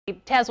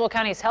Tazewell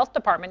County's health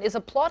department is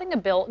applauding a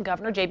bill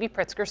Governor J.B.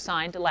 Pritzker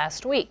signed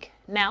last week.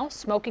 Now,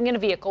 smoking in a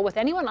vehicle with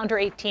anyone under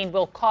 18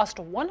 will cost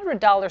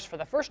 $100 for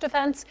the first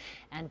offense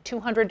and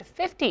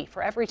 $250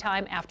 for every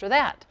time after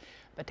that.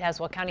 But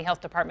Tazewell County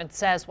Health Department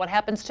says what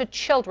happens to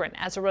children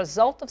as a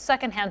result of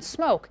secondhand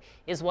smoke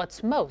is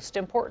what's most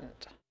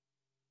important.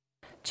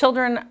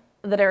 Children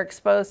that are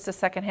exposed to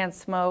secondhand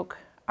smoke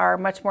are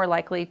much more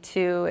likely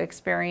to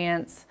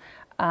experience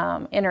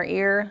inner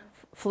ear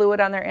fluid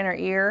on their inner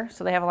ear,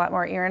 so they have a lot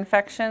more ear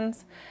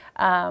infections.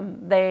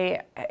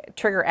 They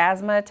trigger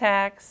asthma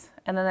attacks,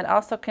 and then it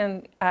also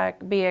can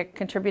be a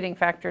contributing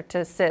factor to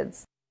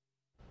SIDS.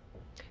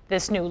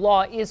 This new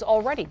law is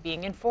already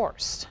being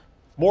enforced.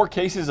 More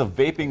cases of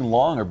vaping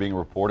lung are being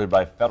reported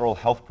by federal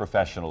health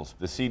professionals.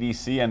 The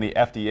CDC and the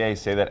FDA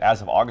say that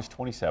as of August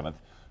 27th,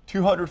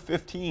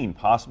 215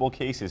 possible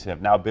cases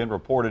have now been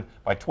reported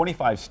by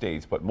 25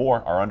 states, but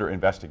more are under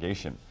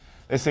investigation.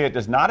 They say it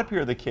does not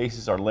appear the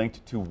cases are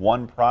linked to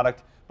one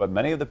product, but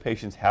many of the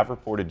patients have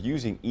reported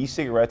using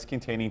e-cigarettes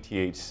containing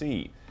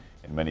THC.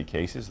 In many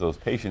cases, those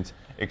patients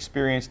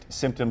experienced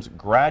symptoms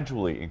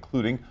gradually,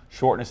 including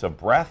shortness of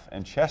breath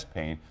and chest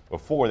pain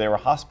before they were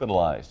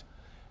hospitalized.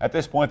 At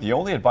this point, the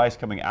only advice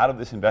coming out of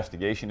this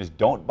investigation is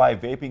don't buy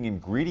vaping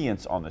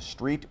ingredients on the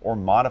street or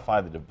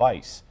modify the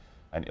device.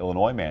 An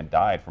Illinois man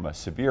died from a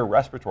severe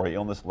respiratory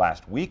illness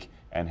last week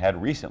and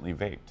had recently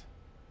vaped.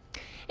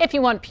 If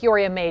you want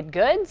Peoria-made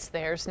goods,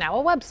 there's now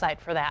a website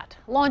for that.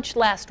 Launched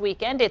last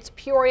weekend, it's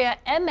peoriama.de.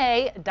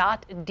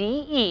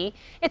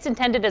 It's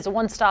intended as a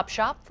one-stop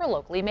shop for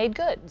locally made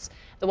goods.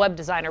 The web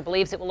designer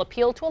believes it will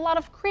appeal to a lot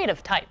of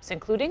creative types,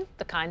 including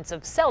the kinds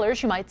of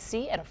sellers you might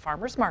see at a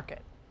farmer's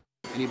market.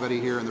 Anybody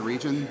here in the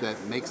region that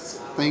makes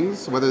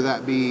things, whether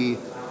that be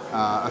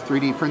a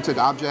 3D printed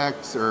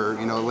object or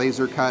a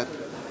laser cut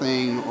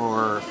thing,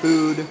 or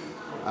food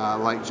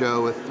like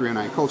Joe with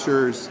 309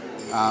 Cultures,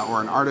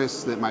 or an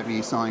artist that might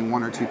be selling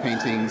one or two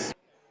paintings.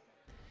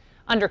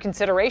 Under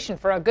consideration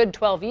for a good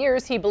 12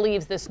 years, he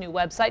believes this new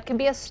website can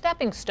be a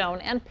stepping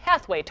stone and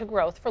pathway to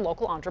growth for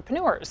local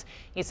entrepreneurs.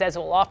 He says it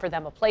will offer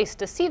them a place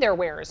to see their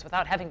wares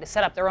without having to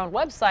set up their own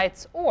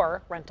websites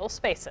or rental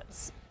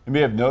spaces. You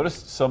may have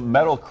noticed some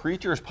metal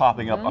creatures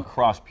popping up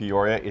across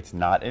Peoria. It's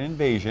not an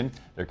invasion.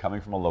 They're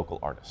coming from a local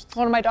artist.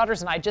 One of my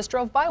daughters and I just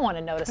drove by one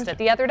and noticed it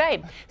the other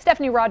day.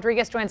 Stephanie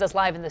Rodriguez joins us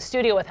live in the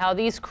studio with how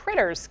these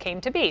critters came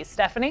to be.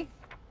 Stephanie?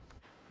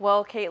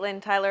 Well,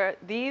 Caitlin, Tyler,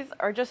 these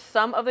are just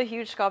some of the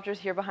huge sculptures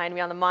here behind me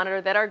on the monitor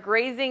that are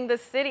grazing the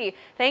city,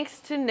 thanks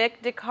to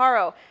Nick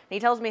DeCaro. And he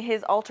tells me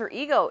his alter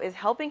ego is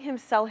helping him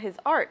sell his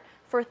art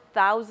for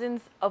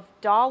thousands of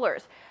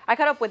dollars. I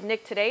caught up with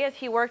Nick today as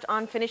he worked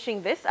on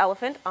finishing this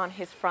elephant on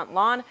his front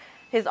lawn.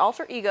 His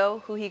alter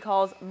ego, who he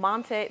calls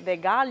Monte de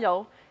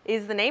Gallo,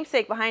 is the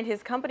namesake behind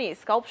his company,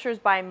 Sculptures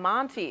by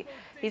Monty.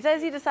 He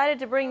says he decided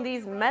to bring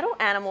these metal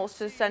animals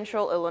to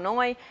central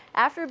Illinois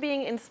after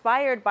being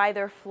inspired by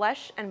their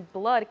flesh and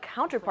blood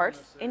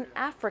counterparts in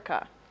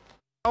Africa.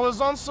 I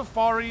was on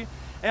safari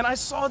and I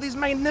saw these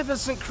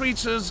magnificent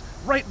creatures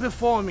right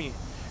before me.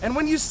 And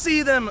when you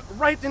see them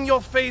right in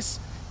your face,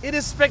 it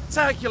is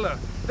spectacular.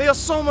 They are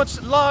so much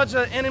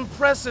larger and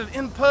impressive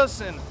in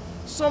person,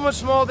 so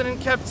much more than in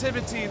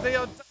captivity. They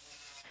are.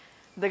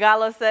 De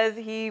Gallo says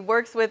he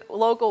works with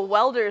local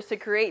welders to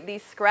create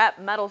these scrap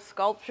metal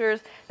sculptures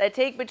that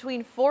take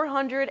between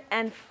 400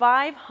 and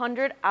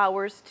 500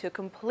 hours to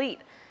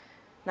complete.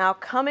 Now,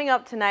 coming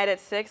up tonight at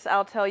 6,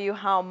 I'll tell you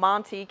how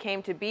Monty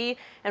came to be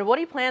and what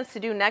he plans to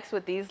do next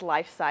with these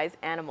life-size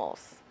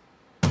animals.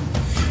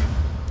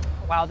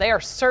 Wow, they are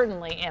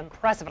certainly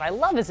impressive, and I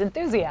love his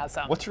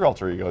enthusiasm. What's your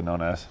alter ego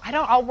known as?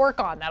 I'll work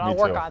on that. Me I'll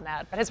work too. on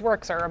that. But his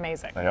works are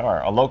amazing. They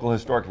are. A local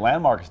historic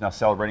landmark is now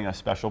celebrating a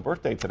special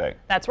birthday today.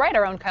 That's right.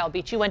 Our own Kyle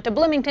Beachy went to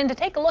Bloomington to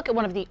take a look at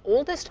one of the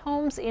oldest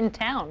homes in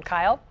town.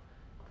 Kyle?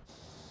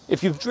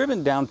 If you've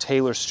driven down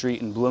Taylor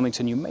Street in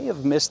Bloomington, you may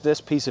have missed this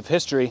piece of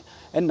history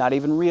and not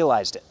even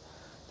realized it.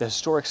 The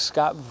historic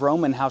Scott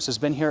Vroman house has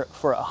been here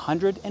for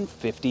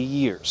 150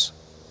 years.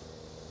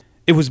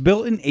 It was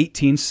built in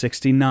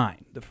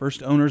 1869. The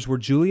first owners were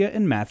Julia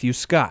and Matthew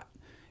Scott.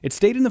 It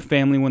stayed in the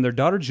family when their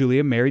daughter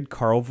Julia married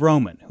Carl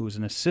Vroman, who was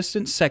an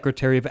assistant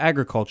secretary of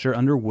agriculture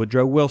under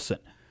Woodrow Wilson.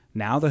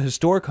 Now the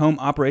historic home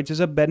operates as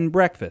a bed and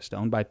breakfast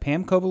owned by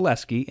Pam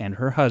Kowaleski and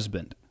her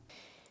husband.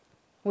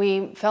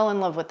 We fell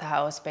in love with the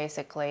house,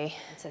 basically.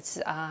 It's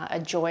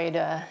a joy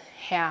to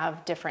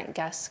have different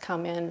guests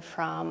come in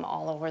from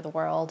all over the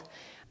world.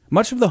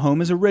 Much of the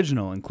home is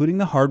original, including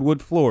the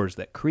hardwood floors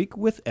that creak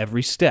with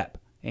every step,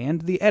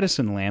 and the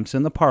Edison lamps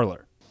in the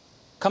parlor.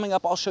 Coming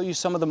up, I'll show you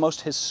some of the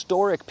most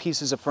historic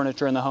pieces of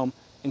furniture in the home,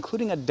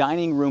 including a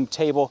dining room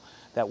table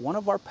that one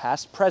of our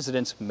past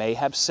presidents may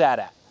have sat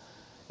at.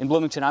 In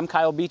Bloomington, I'm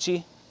Kyle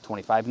Beachy,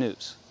 25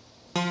 News.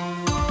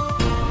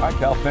 All right,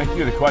 Cal, thank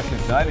you. The question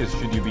tonight is,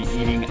 should you be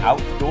eating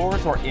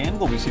outdoors or in?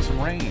 Will we see some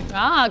rain?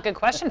 Good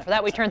question. For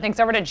that, we turn things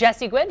over to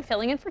Jesse Gwynn,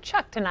 filling in for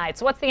Chuck tonight.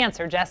 So what's the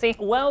answer, Jesse?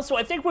 Well, so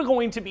I think we're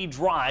going to be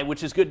dry,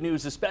 which is good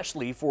news,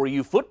 especially for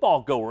you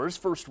football goers.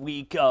 First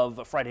week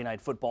of Friday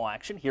night football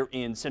action here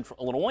in Central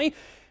Illinois.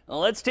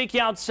 Let's take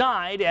you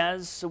outside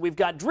as we've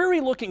got dreary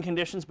looking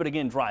conditions, but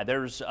again dry.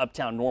 There's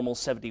uptown normal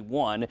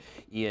 71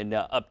 in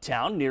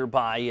uptown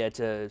nearby at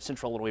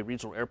Central Illinois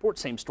Regional Airport.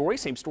 Same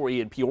story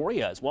in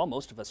Peoria as well.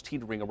 Most of us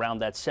teetering around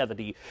that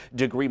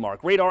 70-degree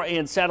mark. Radar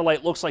and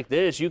satellite looks like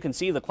this. You can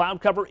see the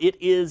cloud cover. It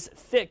is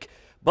thick.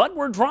 But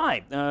we're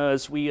dry.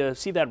 As we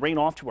see that rain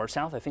off to our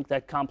south, I think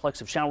that complex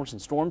of showers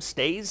and storms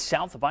stays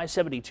south of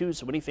I-72,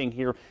 so anything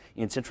here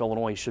in Central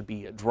Illinois should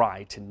be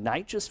dry.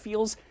 Tonight just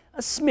feels a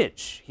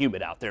smidge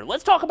humid out there.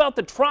 Let's talk about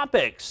the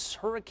tropics.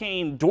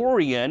 Hurricane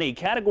Dorian, a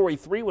Category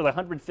 3 with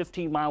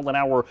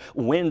 115-mile-an-hour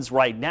winds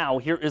right now.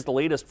 Here is the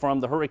latest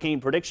from the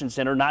Hurricane Prediction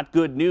Center. Not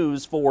good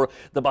news for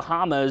the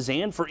Bahamas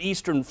and for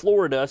eastern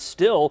Florida.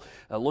 Still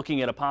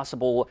looking at a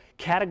possible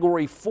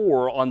Category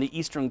 4 on the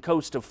eastern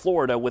coast of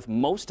Florida, with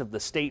most of the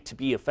state to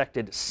be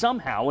affected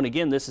somehow. And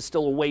again, this is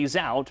still a ways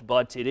out,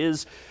 but it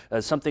is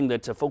something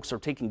that folks are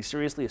taking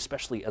seriously,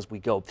 especially as we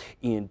go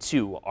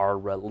into our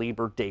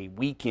Labor Day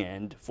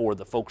weekend for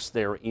the folks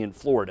there in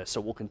Florida. So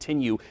we'll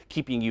continue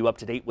keeping you up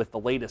to date with the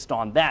latest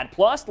on that.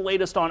 Plus, the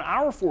latest on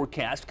our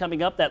forecast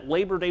coming up, that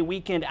Labor Day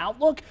weekend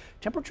outlook.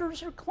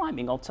 Temperatures are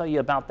climbing. I'll tell you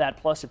about that.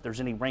 Plus, if there's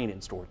any rain in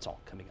store, it's all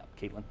coming up.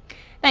 Caitlin.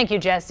 Thank you,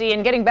 Jesse.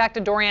 And getting back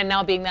to Dorian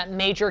now being that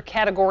major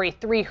Category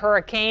 3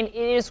 hurricane, it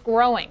is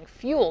growing,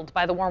 fueled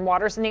by the warm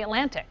waters in the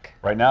Atlantic.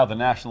 Right now, the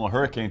National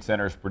Hurricane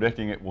Center is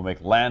predicting it will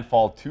make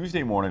landfall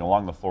Tuesday morning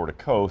along the Florida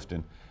coast,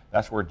 and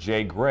that's where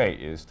Jay Gray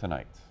is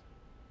tonight.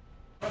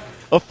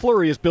 A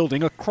flurry is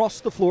building across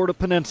the Florida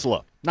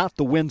peninsula. Not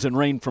the winds and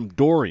rain from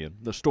Dorian.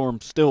 The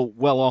storm's still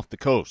well off the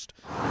coast.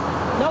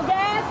 No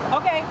gas?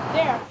 Okay,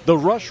 there. The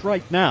rush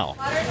right now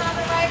Water's on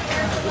the right,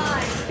 there's the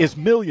line. is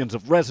millions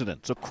of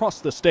residents across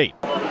the state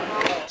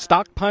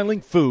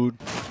stockpiling food,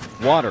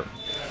 water,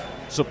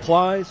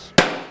 supplies,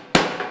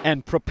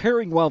 and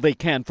preparing while they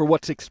can for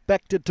what's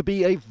expected to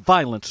be a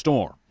violent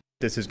storm.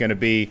 This is going to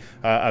be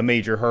a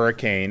major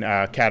hurricane,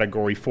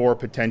 Category 4,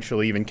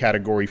 potentially even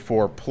Category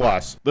 4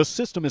 plus. The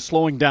system is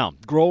slowing down,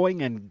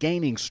 growing and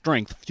gaining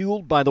strength,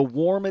 fueled by the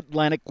warm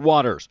Atlantic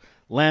waters.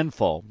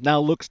 Landfall now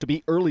looks to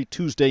be early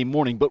Tuesday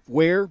morning, but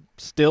where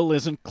still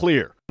isn't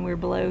clear. We're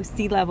below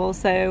sea level,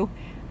 so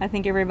I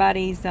think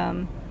everybody's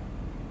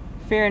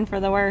fearing for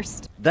the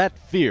worst. That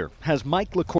fear has Mike LaCour